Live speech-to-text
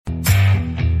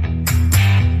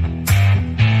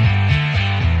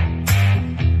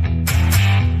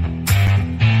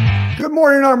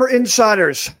morning, ARMR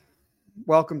Insiders.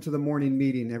 Welcome to the morning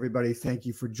meeting, everybody. Thank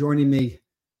you for joining me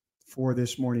for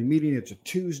this morning meeting. It's a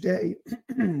Tuesday.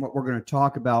 What we're going to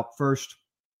talk about first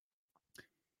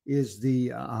is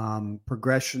the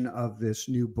progression of this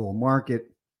new bull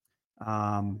market.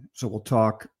 So we'll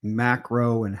talk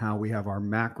macro and how we have our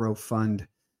macro fund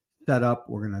set up.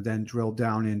 We're going to then drill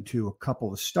down into a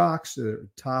couple of stocks that are at the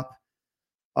top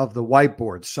of the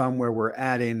whiteboard, some where we're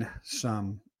adding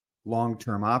some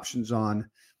long-term options on,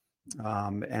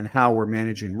 and how we're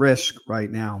managing risk right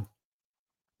now.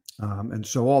 And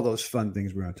so all those fun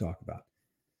things we're going to talk about.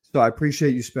 So I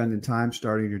appreciate you spending time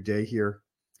starting your day here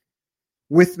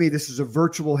with me. This is a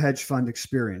virtual hedge fund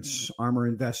experience, ARMR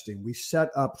Investing. We set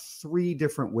up 3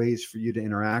 different ways for you to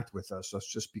interact with us.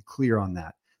 Let's just be clear on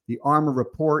that. The ARMR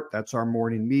report, that's our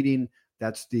morning meeting.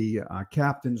 That's the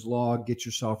captain's log. Get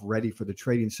yourself ready for the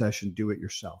trading session. Do it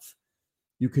yourself.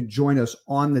 You can join us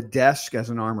on the desk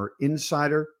as an ARMR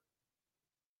insider.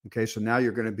 Okay, so now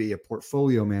you're going to be a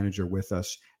portfolio manager with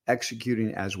us,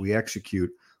 executing as we execute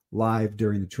live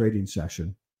during the trading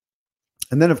session.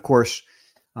 And then, of course,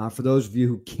 for those of you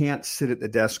who can't sit at the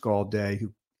desk all day,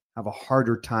 who have a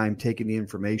harder time taking the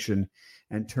information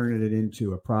and turning it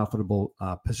into a profitable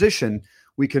position,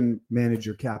 we can manage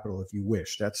your capital if you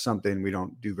wish. That's something we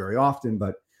don't do very often,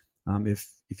 but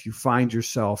if you find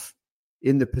yourself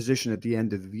in the position at the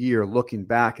end of the year, looking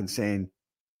back and saying,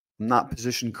 I'm not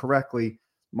positioned correctly,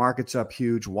 market's up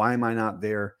huge, why am I not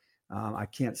there? I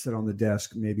can't sit on the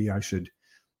desk. Maybe I should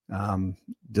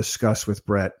discuss with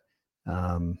Brett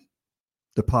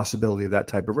the possibility of that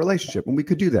type of relationship. And we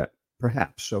could do that,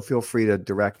 perhaps. So feel free to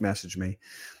direct message me,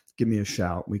 give me a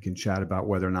shout. We can chat about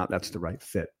whether or not that's the right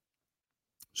fit.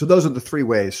 So those are the 3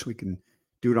 ways. We can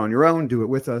do it on your own, do it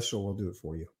with us, or we'll do it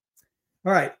for you.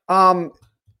 All right.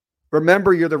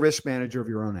 Remember, you're the risk manager of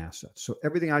your own assets. So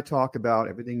everything I talk about,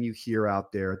 everything you hear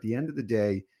out there, at the end of the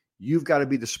day, you've got to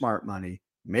be the smart money,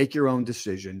 make your own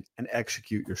decision, and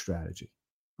execute your strategy.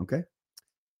 Okay?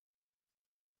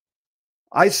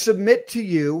 I submit to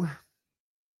you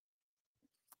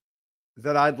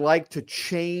that I'd like to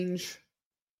change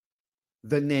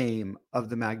the name of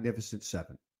the Magnificent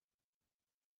Seven.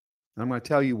 And I'm going to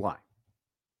tell you why.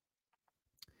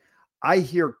 I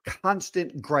hear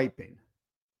constant griping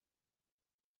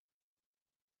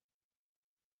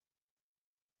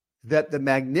that the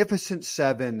Magnificent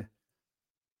Seven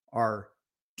are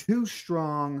too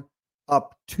strong,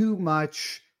 up too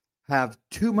much, have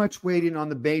too much weighting on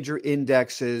the major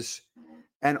indexes,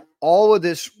 and all of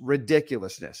this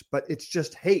ridiculousness. But it's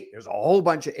just hate. There's a whole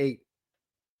bunch of hate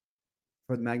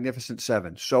for the Magnificent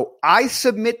Seven. So I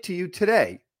submit to you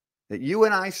today that you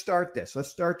and I start this. Let's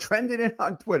start trending it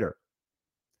on Twitter.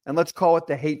 And let's call it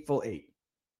the Hateful 8.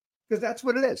 Because that's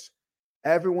what it is.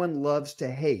 Everyone loves to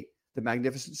hate the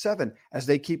Magnificent Seven as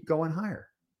they keep going higher.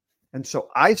 And so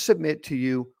I submit to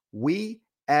you, we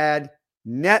add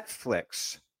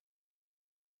Netflix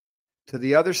to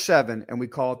the other 7, and we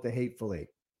call it the Hateful 8.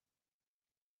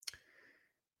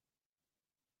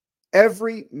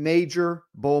 Every major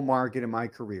bull market in my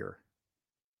career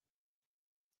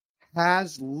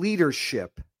has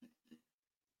leadership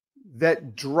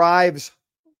that drives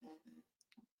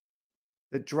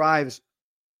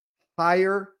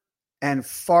higher and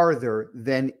farther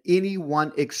than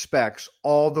anyone expects,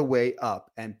 all the way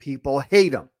up, and people hate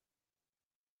them.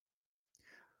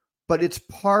 But it's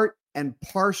part and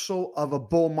parcel of a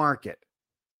bull market.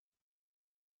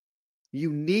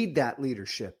 You need that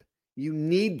leadership. You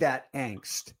need that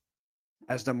angst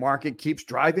as the market keeps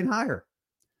driving higher.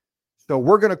 So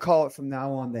we're going to call it from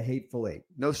now on the Hateful 8.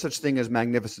 No such thing as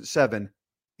Magnificent 7.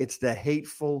 It's the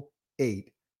Hateful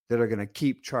 8 that are going to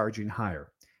keep charging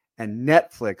higher. And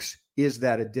Netflix is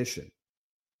that addition.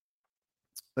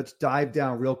 Let's dive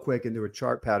down real quick into a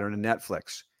chart pattern in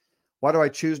Netflix. Why do I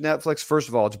choose Netflix? First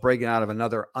of all, it's breaking out of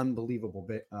another unbelievable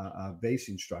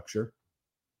basing structure.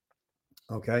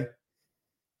 Okay.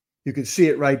 You can see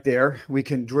it right there. We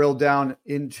can drill down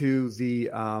into the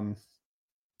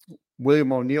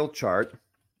William O'Neill chart.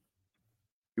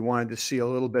 You wanted to see a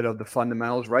little bit of the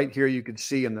fundamentals. Right here, you can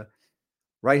see in the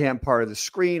right-hand part of the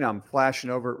screen, I'm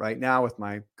flashing over it right now with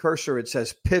my cursor. It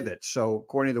says pivot. So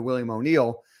according to William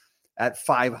O'Neill, at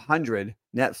 500,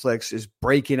 Netflix is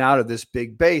breaking out of this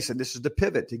big base, and this is the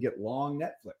pivot to get long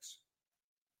Netflix.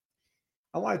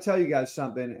 I want to tell you guys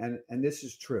something, and this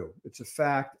is true. It's a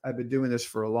fact. I've been doing this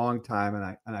for a long time,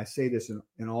 and I say this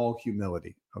in all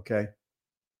humility, okay? I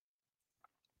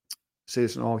say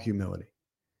this in all humility.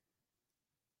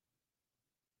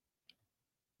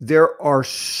 There are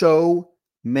so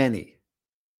many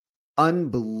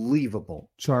unbelievable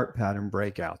chart pattern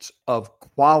breakouts of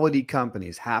quality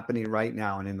companies happening right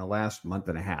now and in the last month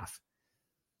and a half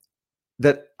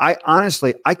that I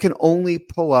can only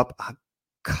pull up a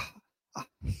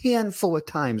handful of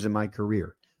times in my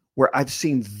career where I've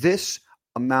seen this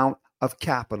amount of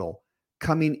capital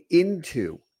coming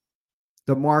into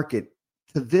the market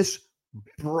to this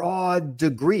broad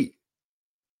degree.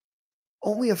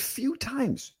 Only a few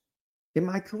times in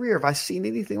my career have I seen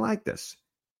anything like this.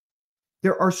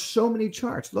 There are so many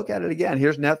charts. Look at it again.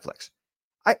 Here's Netflix.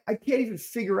 I can't even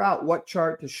figure out what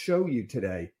chart to show you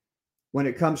today when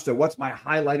it comes to what's my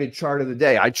highlighted chart of the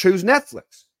day. I choose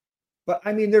Netflix. But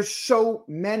I mean, there's so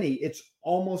many, it's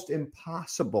almost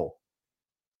impossible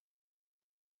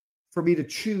for me to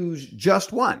choose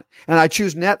just one. And I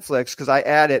choose Netflix because I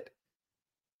add it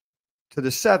to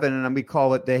the 7, and we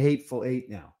call it the Hateful 8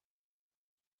 now.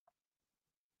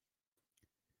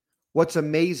 What's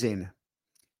amazing,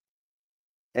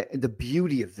 the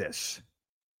beauty of this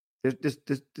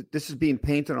is being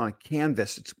painted on a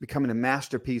canvas. It's becoming a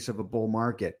masterpiece of a bull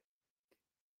market.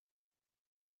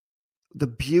 The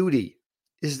beauty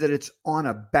is that it's on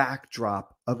a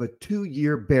backdrop of a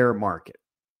 2-year bear market.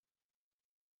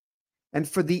 And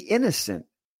for the innocent,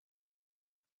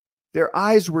 their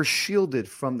eyes were shielded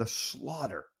from the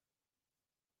slaughter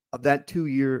of that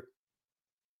 2-year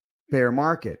bear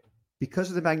market because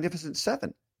of the Magnificent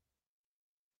Seven.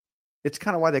 It's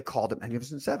kind of why they called it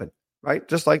Magnificent Seven, right?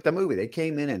 Just like the movie. They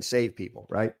came in and saved people,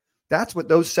 right? That's what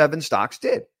those 7 stocks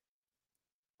did.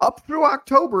 Up through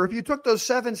October, if you took those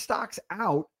 7 stocks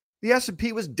out, the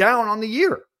S&P was down on the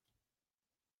year.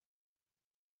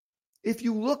 If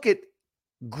you look at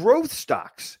growth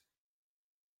stocks,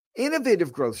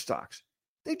 innovative growth stocks,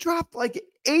 they dropped like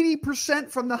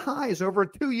 80% from the highs over a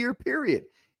 2-year period.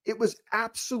 It was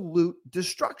absolute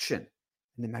destruction.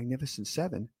 And the Magnificent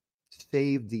Seven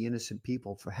saved the innocent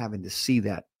people from having to see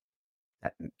that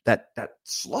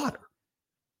slaughter.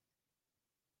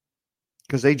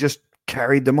 Because they just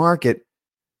carried the market.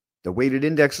 The weighted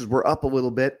indexes were up a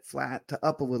little bit, flat to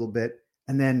up a little bit,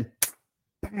 and then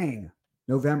bang,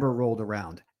 November rolled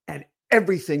around and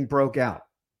everything broke out.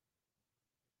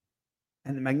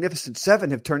 And the Magnificent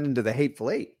Seven have turned into the Hateful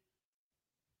 8.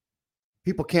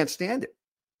 People can't stand it.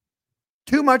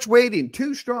 Too much waiting,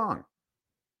 too strong.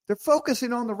 They're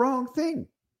focusing on the wrong thing.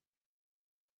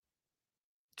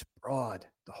 It's broad.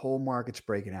 The whole market's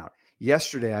breaking out.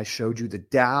 Yesterday, I showed you the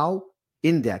Dow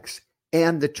index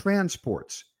and the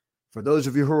transports. For those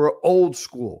of you who are old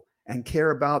school and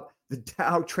care about the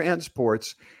Dow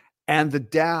transports and the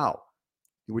Dow,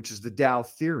 which is the Dow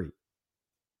theory,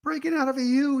 breaking out of a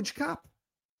huge cup.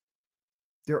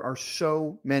 There are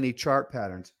so many chart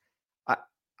patterns.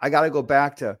 I got to go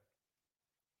back to,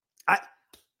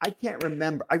 I can't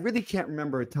remember. I really can't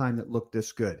remember a time that looked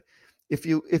this good.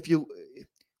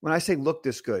 When I say look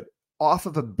this good, off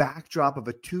of a backdrop of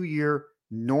a 2-year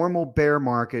normal bear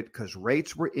market, because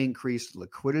rates were increased,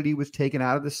 liquidity was taken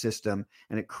out of the system,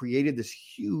 and it created this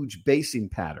huge basing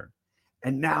pattern.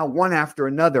 And now one after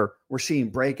another, we're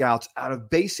seeing breakouts out of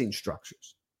basing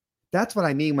structures. That's what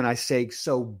I mean when I say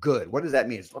so good. What does that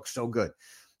mean? It looks so good.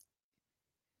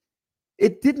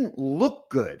 It didn't look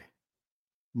good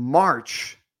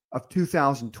March of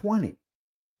 2020.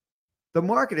 The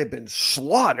market had been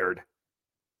slaughtered,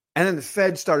 and then the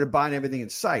Fed started buying everything in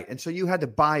sight. And so you had to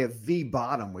buy a V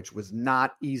bottom, which was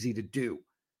not easy to do.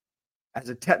 As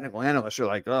a technical analyst, you're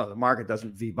like, oh, the market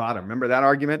doesn't V bottom. Remember that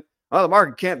argument? Oh, the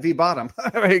market can't V bottom.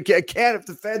 It can't if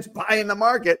the Fed's buying the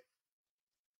market.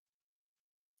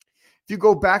 If you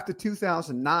go back to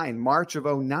 2009, March of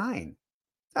 2009,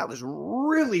 that was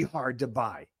really hard to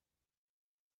buy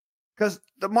because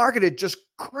the market had just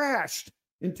crashed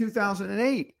in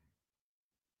 2008.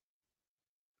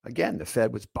 Again, the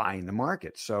Fed was buying the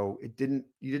market. So you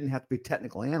didn't have to be a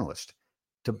technical analyst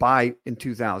to buy in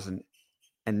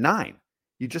 2009.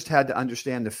 You just had to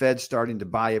understand the Fed starting to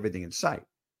buy everything in sight.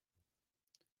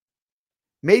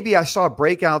 Maybe I saw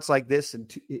breakouts like this in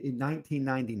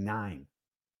 1999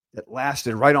 that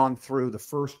lasted right on through the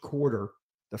first quarter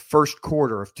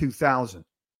of 2000.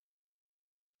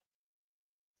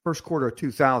 First quarter of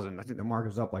 2000, I think the market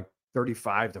was up like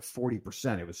 35 to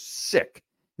 40%. It was sick.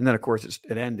 And then, of course,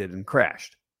 it ended and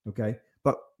crashed. Okay.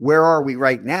 But where are we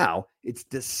right now? It's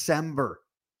December,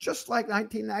 just like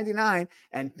 1999,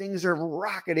 and things are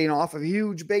rocketing off of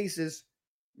huge bases.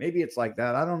 Maybe it's like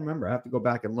that. I don't remember. I have to go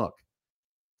back and look.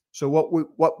 So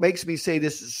what makes me say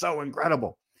this is so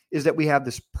incredible is that we have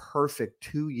this perfect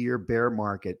 2-year bear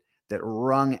market that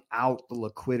wrung out the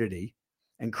liquidity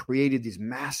and created these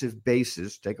massive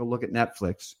bases. Take a look at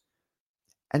Netflix.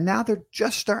 And now they're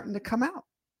just starting to come out.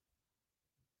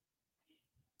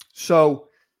 So,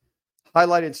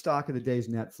 highlighted stock of the day is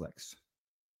Netflix.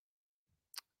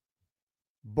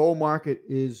 Bull market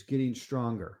is getting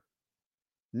stronger.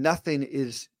 Nothing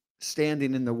is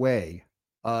standing in the way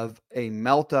of a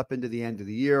melt up into the end of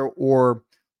the year or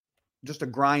just a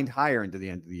grind higher into the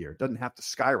end of the year. It doesn't have to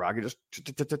skyrocket, just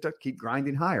keep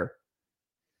grinding higher.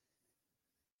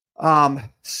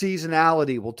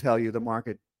 Seasonality will tell you the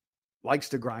market likes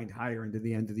to grind higher into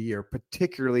the end of the year,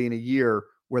 particularly in a year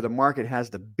where the market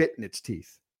has the bit in its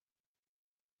teeth.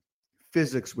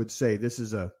 Physics would say this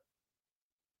is an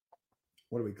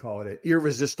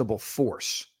irresistible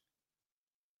force.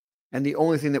 And the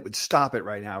only thing that would stop it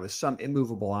right now is some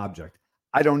immovable object.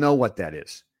 I don't know what that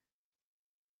is.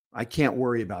 I can't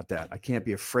worry about that. I can't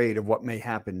be afraid of what may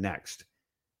happen next.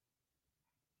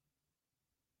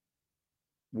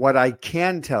 What I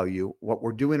can tell you, what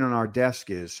we're doing on our desk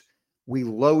is we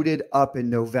loaded up in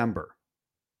November.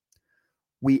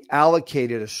 We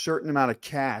allocated a certain amount of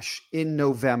cash in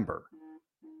November.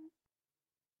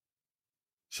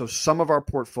 So some of our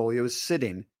portfolio is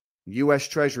sitting U.S.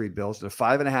 Treasury bills at a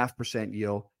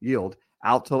 5.5% yield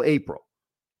out till April.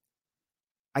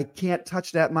 I can't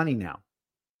touch that money now.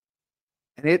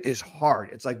 And it is hard.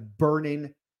 It's like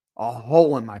burning a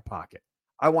hole in my pocket.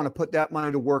 I want to put that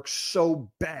money to work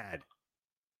so bad.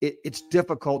 It's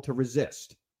difficult to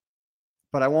resist,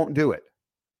 but I won't do it.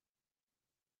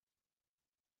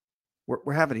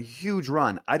 We're having a huge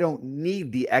run. I don't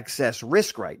need the excess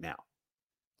risk right now.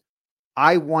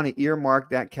 I want to earmark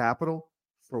that capital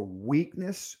for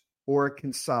weakness or a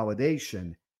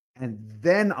consolidation, and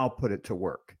then I'll put it to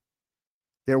work.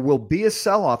 There will be a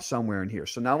sell-off somewhere in here.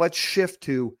 So now let's shift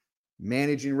to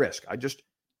managing risk. I just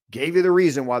gave you the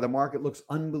reason why the market looks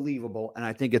unbelievable, and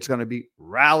I think it's going to be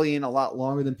rallying a lot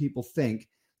longer than people think.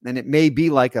 And it may be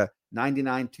like a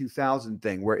 99-2000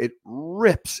 thing where it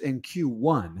rips in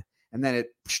Q1 and then it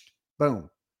boom.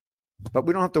 But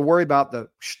we don't have to worry about the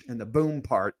and the boom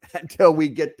part until we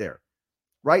get there.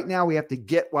 Right now, we have to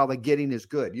get while the getting is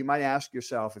good. You might ask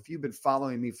yourself, if you've been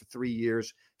following me for 3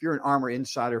 years, if you're an ARMR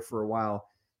insider for a while,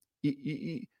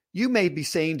 you may be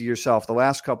saying to yourself the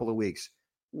last couple of weeks,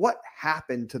 what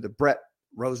happened to the Brett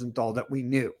Rosenthal that we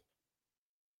knew?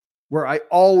 Where I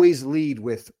always lead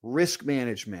with risk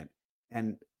management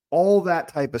and all that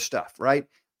type of stuff, right?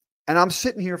 And I'm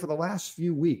sitting here for the last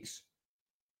few weeks,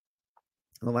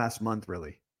 the last month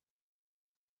really,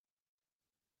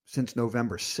 since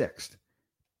November 6th,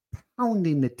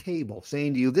 pounding the table,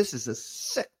 saying to you, this is a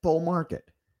sick bull market.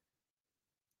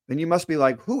 Then you must be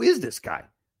like, who is this guy?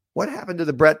 What happened to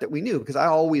the Brett that we knew? Because I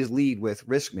always lead with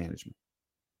risk management.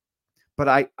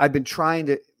 But I've been trying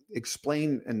to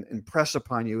explain and impress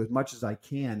upon you as much as I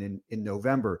can in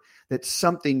November that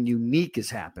something unique is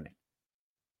happening.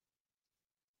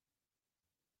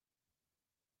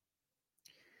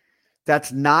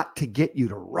 That's not to get you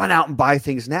to run out and buy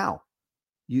things now.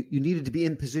 You needed to be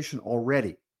in position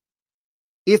already.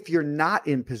 If you're not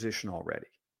in position already,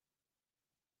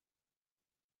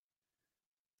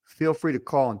 feel free to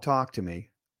call and talk to me.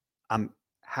 I'm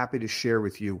happy to share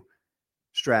with you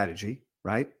strategy,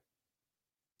 right?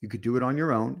 You could do it on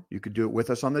your own. You could do it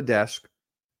with us on the desk,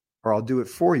 or I'll do it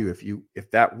for you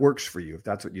if that works for you, if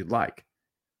that's what you'd like.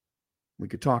 We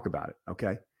could talk about it,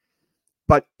 okay?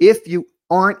 But if you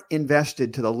aren't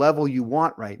invested to the level you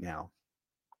want right now,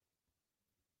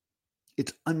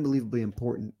 it's unbelievably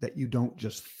important that you don't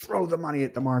just throw the money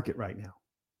at the market right now.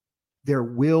 There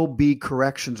will be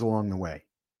corrections along the way.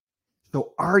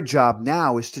 So our job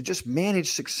now is to just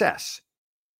manage success.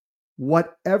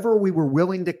 Whatever we were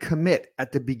willing to commit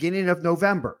at the beginning of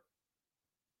November,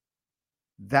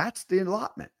 that's the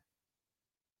allotment.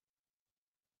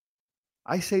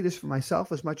 I say this for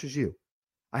myself as much as you.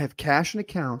 I have cash in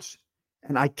accounts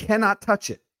and I cannot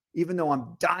touch it, even though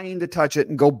I'm dying to touch it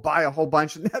and go buy a whole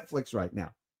bunch of Netflix right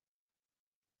now.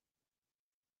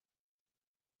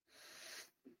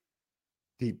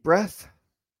 Deep breath.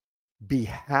 Be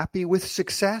happy with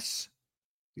success.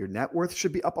 Your net worth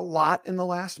should be up a lot in the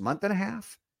last month and a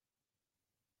half.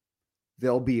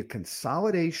 There'll be a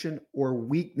consolidation or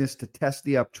weakness to test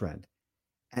the uptrend.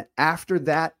 And after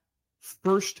that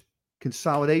first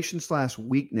consolidation /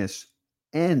 weakness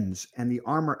ends and the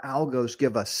ARMR algos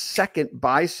give a second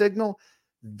buy signal,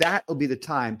 that will be the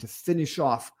time to finish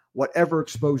off whatever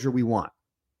exposure we want.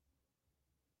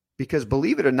 Because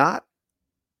believe it or not,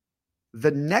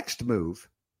 the next move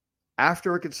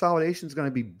after a consolidation is going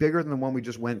to be bigger than the one we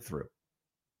just went through,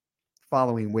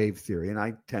 following wave theory. And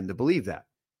I tend to believe that.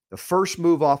 The first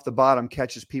move off the bottom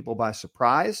catches people by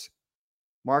surprise.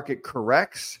 Market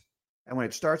corrects. And when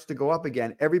it starts to go up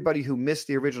again, everybody who missed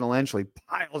the original entry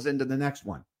piles into the next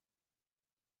one.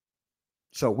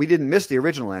 So we didn't miss the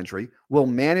original entry. We'll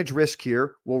manage risk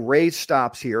here. We'll raise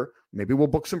stops here. Maybe we'll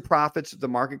book some profits if the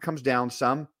market comes down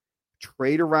some,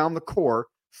 trade around the core,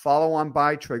 follow on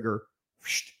buy trigger.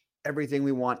 Everything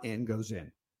we want in goes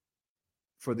in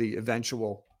for the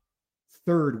eventual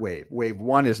third wave. Wave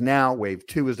 1 is now. Wave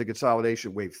 2 is the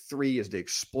consolidation. Wave 3 is the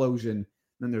explosion.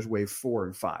 Then there's wave 4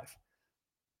 and 5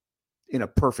 in a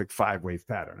perfect 5-wave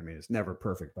pattern. I mean, it's never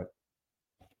perfect, but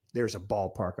there's a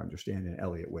ballpark understanding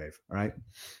Elliott wave. All right.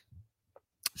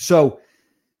 So,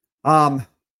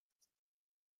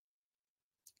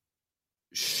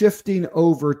 shifting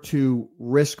over to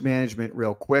risk management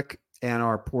real quick and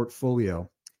our portfolio.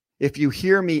 If you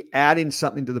hear me adding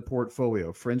something to the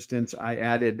portfolio, for instance, I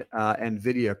added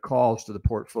NVIDIA calls to the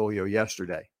portfolio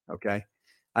yesterday. Okay.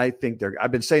 I've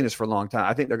been saying this for a long time.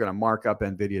 I think they're going to mark up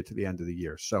NVIDIA to the end of the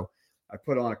year. So I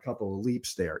put on a couple of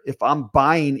leaps there. If I'm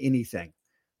buying anything,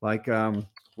 like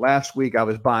last week, I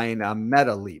was buying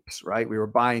Meta leaps, right? We were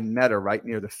buying Meta right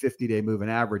near the 50-day moving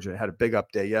average. And it had a big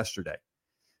up day yesterday.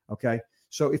 Okay.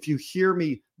 So if you hear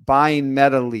me buying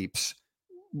Meta leaps,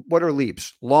 what are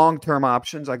leaps? Long-term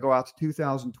options. I go out to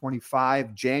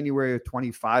 2025, January of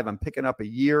 25. I'm picking up a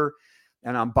year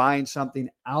and I'm buying something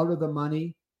out of the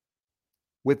money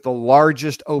with the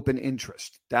largest open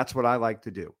interest. That's what I like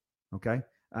to do. Okay.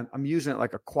 I'm using it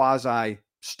like a quasi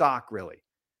stock, really.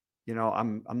 You know,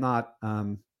 I'm not,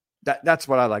 that's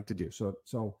what I like to do.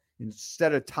 So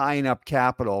instead of tying up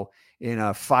capital in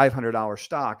a $500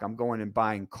 stock, I'm going and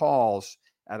buying calls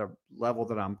at a level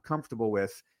that I'm comfortable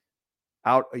with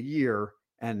out a year.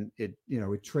 And it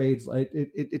trades like,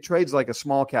 it trades like a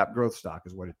small cap growth stock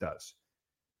is what it does.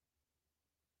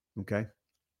 Okay.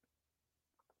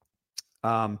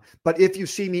 But if you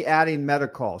see me adding Meta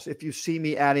calls, if you see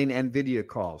me adding NVIDIA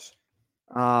calls,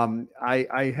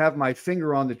 I have my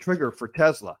finger on the trigger for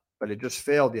Tesla, but it just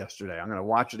failed yesterday. I'm going to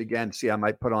watch it again, see I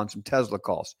might put on some Tesla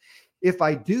calls. If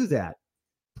I do that,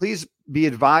 please be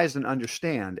advised and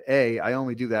understand, A, I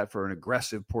only do that for an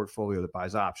aggressive portfolio that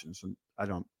buys options. And I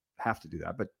don't have to do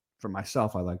that, but for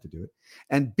myself, I like to do it.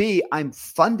 And B, I'm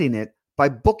funding it by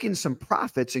booking some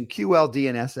profits in QLD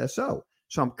and SSO.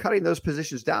 So I'm cutting those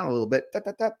positions down a little bit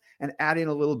and adding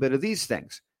a little bit of these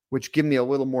things, which give me a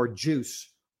little more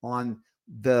juice on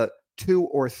the 2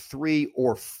 or 3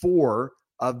 or 4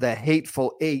 of the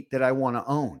hateful 8 that I want to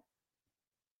own.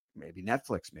 Maybe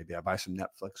Netflix. Maybe I buy some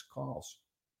Netflix calls.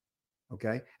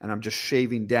 Okay. And I'm just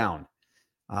shaving down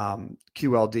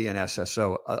QLD and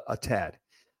SSO a tad.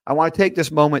 I want to take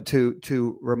this moment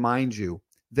to remind you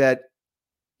that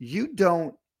you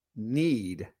don't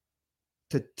need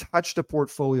to touch the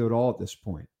portfolio at all at this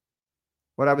point.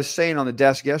 What I was saying on the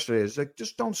desk yesterday is like,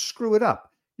 just don't screw it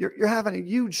up. You're having a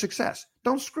huge success.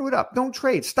 Don't screw it up. Don't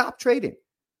trade. Stop trading.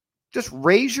 Just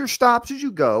raise your stops as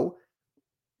you go.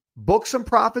 Book some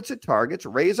profits at targets.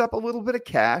 Raise up a little bit of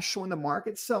cash so when the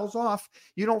market sells off,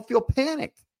 you don't feel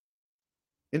panicked.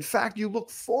 In fact, you look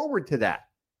forward to that.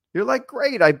 You're like,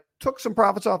 great, I took some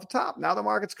profits off the top. Now the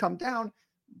market's come down.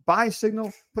 Buy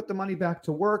signal, put the money back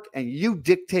to work, and you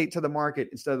dictate to the market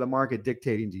instead of the market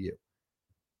dictating to you.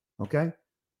 Okay?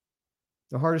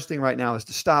 The hardest thing right now is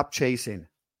to stop chasing.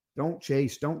 Don't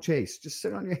chase. Don't chase. Just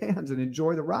sit on your hands and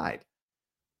enjoy the ride.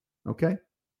 Okay?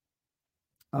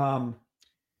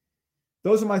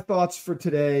 Those are my thoughts for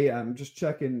today. I'm just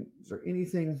checking. Is there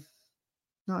anything?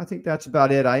 No, I think that's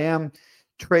about it. I am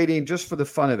trading just for the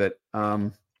fun of it.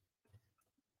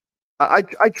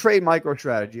 I trade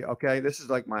MicroStrategy. Okay, this is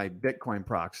like my Bitcoin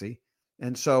proxy,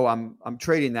 and so I'm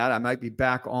trading that. I might be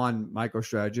back on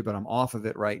MicroStrategy, but I'm off of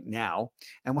it right now.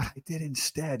 And what I did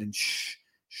instead, and shh,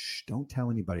 don't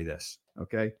tell anybody this.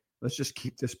 Okay, let's just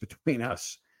keep this between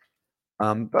us.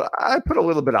 But I put a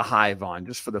little bit of Hive on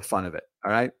just for the fun of it.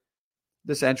 All right.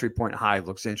 This entry point Hive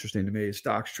looks interesting to me.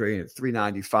 Stock's trading at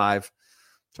 395,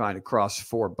 trying to cross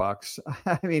 $4.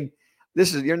 I mean,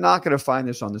 you're not going to find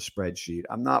this on the spreadsheet.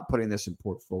 I'm not putting this in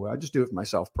portfolio. I just do it for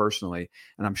myself personally,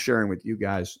 and I'm sharing with you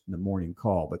guys in the morning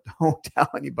call, but don't tell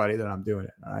anybody that I'm doing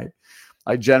it. All right.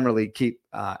 I generally keep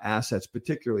assets,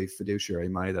 particularly fiduciary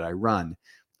money that I run.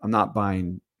 I'm not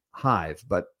buying Hive,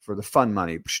 but for the fun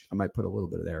money, I might put a little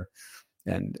bit of there.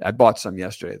 And I bought some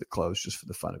yesterday at the close just for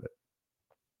the fun of it.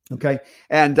 Okay.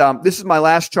 And this is my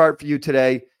last chart for you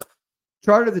today.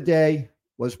 Chart of the day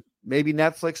was maybe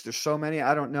Netflix. There's so many,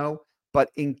 I don't know. But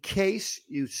in case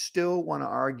you still want to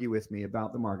argue with me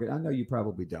about the market, I know you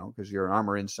probably don't because you're an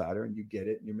ARMR insider and you get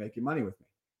it and you're making money with me.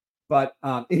 But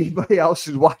anybody else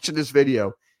who's watching this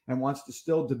video and wants to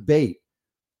still debate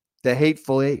the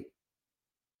hateful 8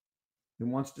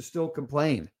 and wants to still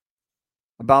complain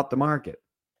about the market,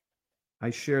 I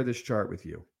share this chart with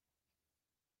you.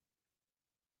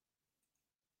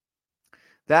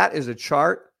 That is a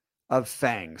chart of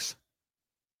fangs.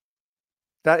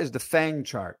 That is the fang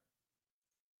chart.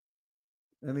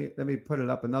 Let me put it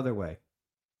up another way.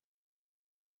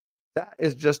 That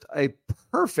is just a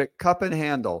perfect cup and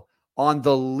handle on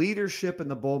the leadership in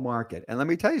the bull market. And let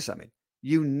me tell you something.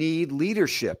 You need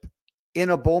leadership in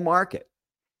a bull market.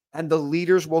 And the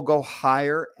leaders will go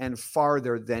higher and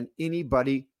farther than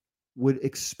anybody would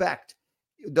expect.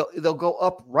 They'll go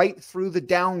up right through the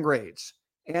downgrades.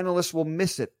 Analysts will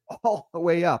miss it all the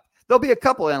way up. There'll be a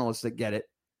couple analysts that get it.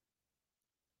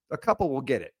 A couple will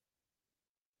get it.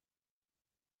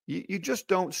 You just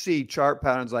don't see chart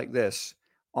patterns like this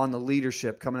on the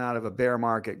leadership coming out of a bear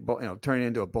market, turning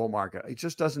into a bull market. It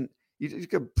just doesn't. You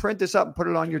could print this up and put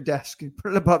it on your desk,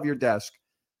 put it above your desk.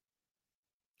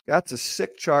 That's a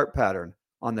sick chart pattern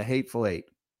on the Hateful Eight.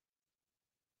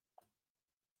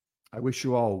 I wish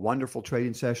you all a wonderful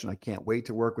trading session. I can't wait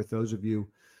to work with those of you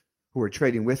who are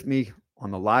trading with me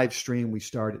on the live stream. We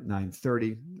start at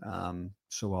 9:30.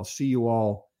 So I'll see you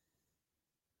all.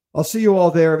 I'll see you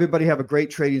all there. Everybody have a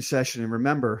great trading session. And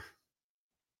remember,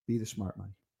 be the smart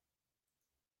money.